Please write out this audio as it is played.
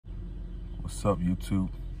What's up, YouTube?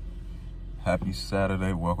 Happy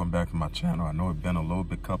Saturday. Welcome back to my channel. I know it's been a little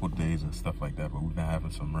bit, couple days and stuff like that, but we've been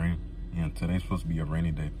having some rain. And today's supposed to be a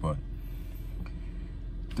rainy day, but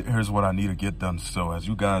here's what I need to get done. So as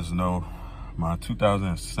you guys know, my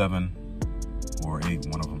 2007 or 8,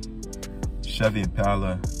 one of them, Chevy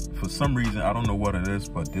Impala, for some reason, I don't know what it is,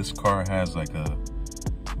 but this car has like the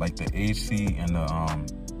AC and the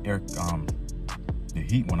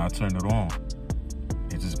heat when I turn it on.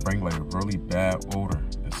 It just brings like a really bad odor.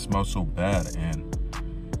 It smells so bad, and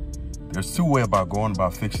there's two ways about going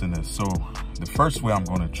about fixing this. So the first way I'm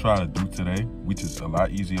going to try to do today, which is a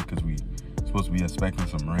lot easier because we supposed to be expecting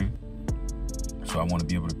some rain, so I want to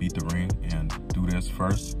be able to beat the rain and do this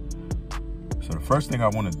first. So the first thing I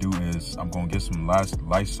want to do is I'm going to get some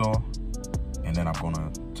Lysol, and then I'm going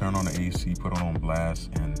to turn on the AC, put it on blast,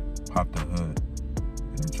 and pop the hood,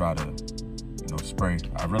 and then try to, spray.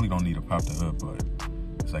 I really don't need to pop the hood, but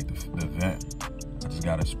it's like the vent. I just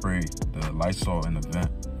gotta spray the Lysol in the vent.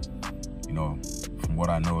 From what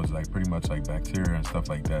I know, it's like pretty much like bacteria and stuff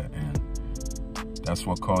like that, and that's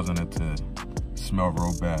what causing it to smell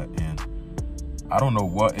real bad. And I don't know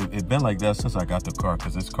what it been like that since I got the car,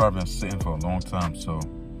 because this car been sitting for a long time. So,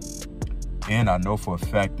 and I know for a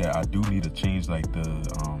fact that I do need to change like the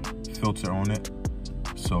filter on it.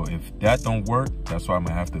 So if that don't work, that's what I'm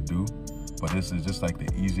gonna have to do. But this is just like the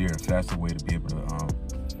easier and faster way to be able to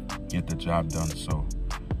get the job done. So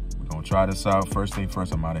we're gonna try this out. First thing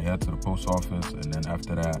first, I'm gonna head to the post office, and then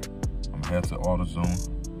after that, I'm gonna head to AutoZone.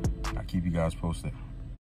 I'll keep you guys posted.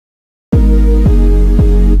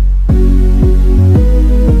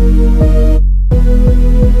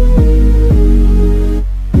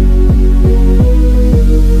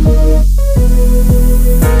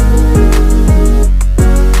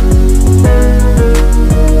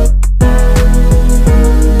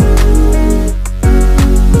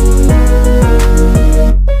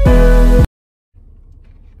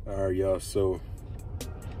 Y'all, so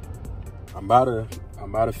I'm about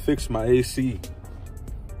to fix my AC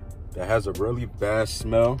that has a really bad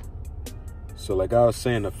smell. So like I was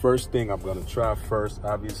saying, the first thing I'm gonna try first,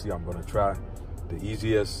 obviously I'm gonna try the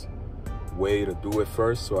easiest way to do it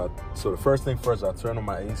first. So the first thing first, I turn on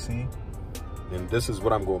my AC, and this is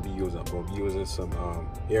what I'm gonna be using. I'm gonna be using some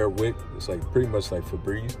air wick. It's like pretty much like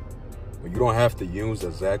Febreze, but you don't have to use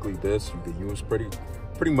exactly this. You can use pretty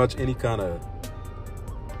much any kind of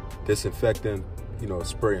disinfectant,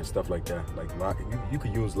 spray and stuff like that. Like you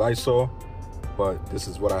could use Lysol, but this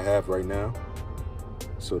is what I have right now.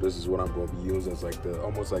 So this is what I'm going to be using. It's like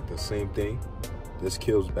almost like the same thing. This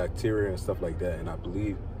kills bacteria and stuff like that. And I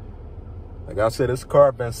believe, like I said, this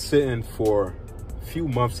car been sitting for a few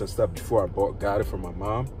months and stuff before I got it from my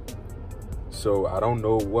mom. So I don't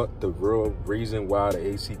know what the real reason why the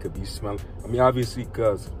AC could be smelling. I mean, obviously,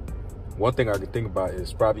 because one thing I could think about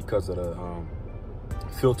is probably because of the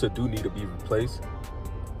filter do need to be replaced,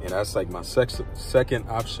 and that's like my second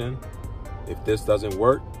option. If this doesn't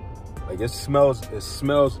work, like it smells,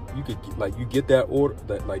 you could you get that odor,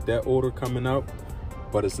 that odor coming out,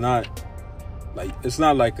 but it's not like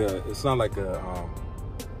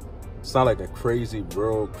a crazy,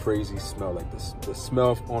 real crazy smell. Like the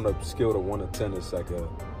smell on a scale of 1 to 10 is like a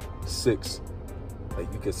 6.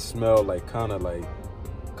 Like you can smell like kind of like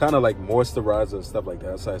moisturizer and stuff like that.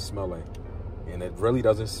 That's how it smell like. And it really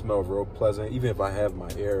doesn't smell real pleasant. Even if I have my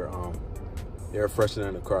air freshener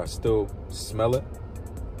in the car, I still smell it.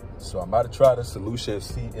 So I'm about to try the solution and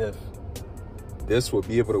see if this will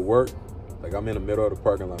be able to work. Like I'm in the middle of the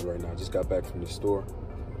parking lot right now. I just got back from the store.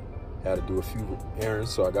 Had to do a few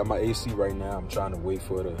errands. So I got my AC right now. I'm trying to wait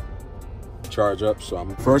for it to charge up. So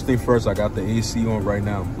first thing first, I got the AC on right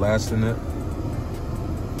now. I'm blasting it.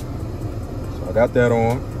 So I got that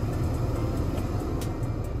on.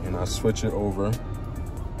 I switch it over.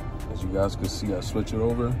 As you guys can see, I switch it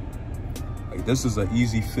over. Like this is an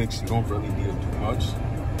easy fix. You don't really need to do much.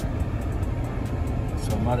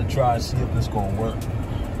 So I'm about to try and see if this gonna work.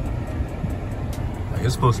 Like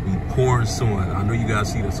it's supposed to be pouring soon. I know you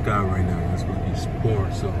guys see the sky right now. It's supposed to be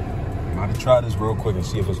pouring. So I'm about to try this real quick and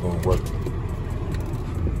see if it's gonna work.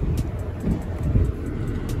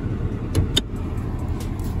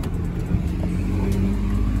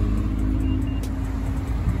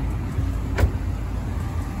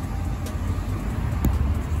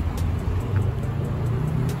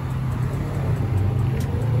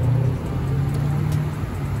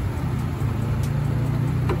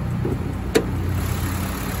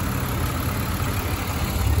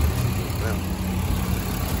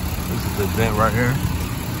 The vent right here.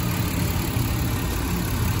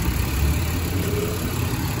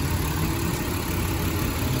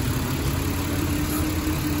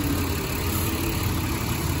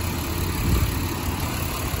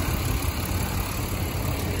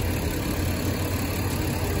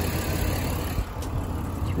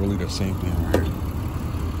 the same thing right here.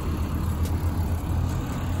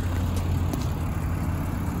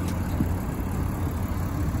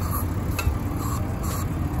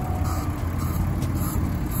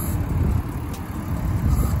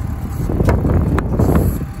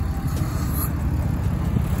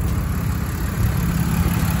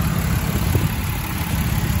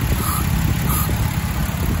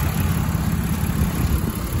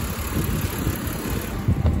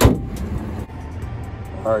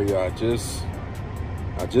 All right, y'all,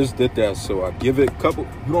 I just did that, so I give it a couple.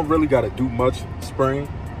 You don't really got to do much spraying.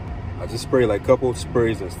 I just spray like a couple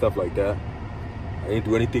sprays and stuff like that. I didn't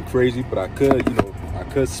do anything crazy, but I could, you know, I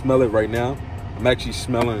could smell it right now. I'm actually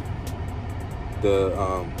smelling the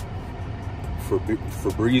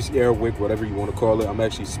Febreze air wick, whatever you want to call it. I'm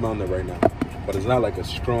actually smelling it right now, but it's not like a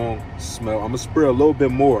strong smell. I'm gonna spray a little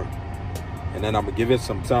bit more, and then I'm gonna give it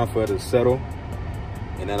some time for it to settle,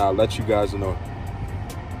 and then I'll let you guys know.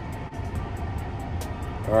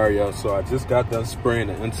 All right, y'all, so I just got done spraying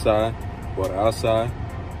the inside or the outside,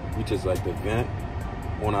 which is like the vent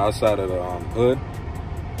on the outside of the hood.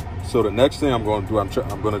 So the next thing I'm going to do,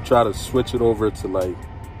 I'm going to try to switch it over to, like,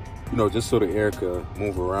 you know, just so the air could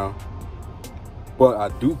move around. But I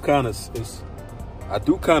do kind of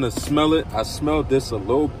smell it. I smell this a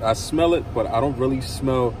little. I smell it, but I don't really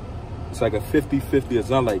smell. It's like a 50-50. It's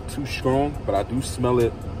not like too strong, but I do smell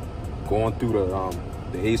it going through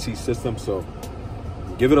the AC system. So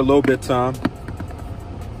give it a little bit of time,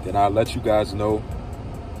 then I'll let you guys know,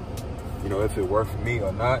 you know, if it worked for me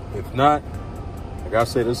or not. If not, like I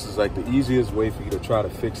said, this is like the easiest way for you to try to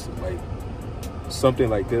fix it. Like something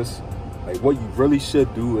like this, like what you really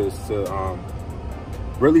should do is to,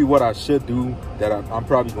 really what I should do that I'm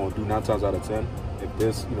probably gonna do 9 times out of 10, if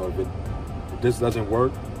this, you know, if this doesn't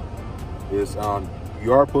work, is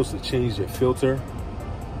you are supposed to change your filter.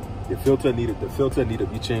 The filter need to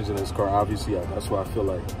be changed in this car. Obviously, that's why I feel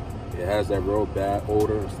like it has that real bad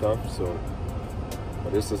odor and stuff. So,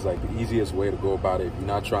 but this is like the easiest way to go about it if you're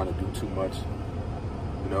not trying to do too much,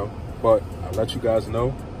 you know. But I'll let you guys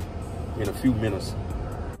know in a few minutes.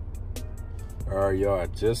 All right, y'all, I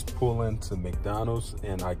just pull into McDonald's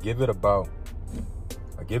and I give it about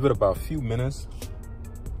a few minutes.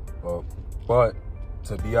 But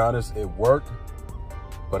to be honest, it worked,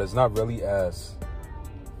 but it's not really as.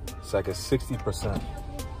 It's like a 60%.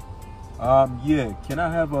 Yeah, can I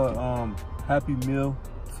have a Happy Meal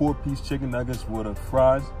 4-piece chicken nuggets with a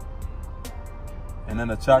fries and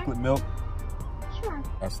then a chocolate milk? Sure.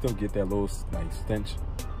 I still get that little like stench.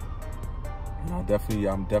 And I'm definitely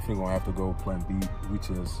gonna have to go plan B, which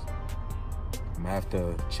is I'm gonna have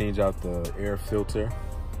to change out the air filter.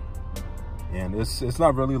 And it's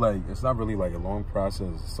not really like a long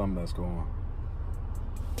process. It's something that's going on.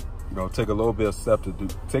 You know, take a little bit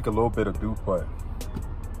to do, but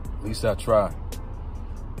at least I try.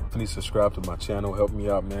 Please subscribe to my channel. Help me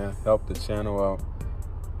out, man. Help the channel out.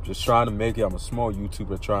 Just trying to make it. I'm a small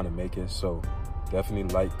YouTuber trying to make it. So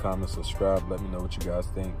definitely like, comment, subscribe. Let me know what you guys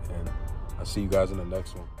think. And I'll see you guys in the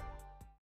next one.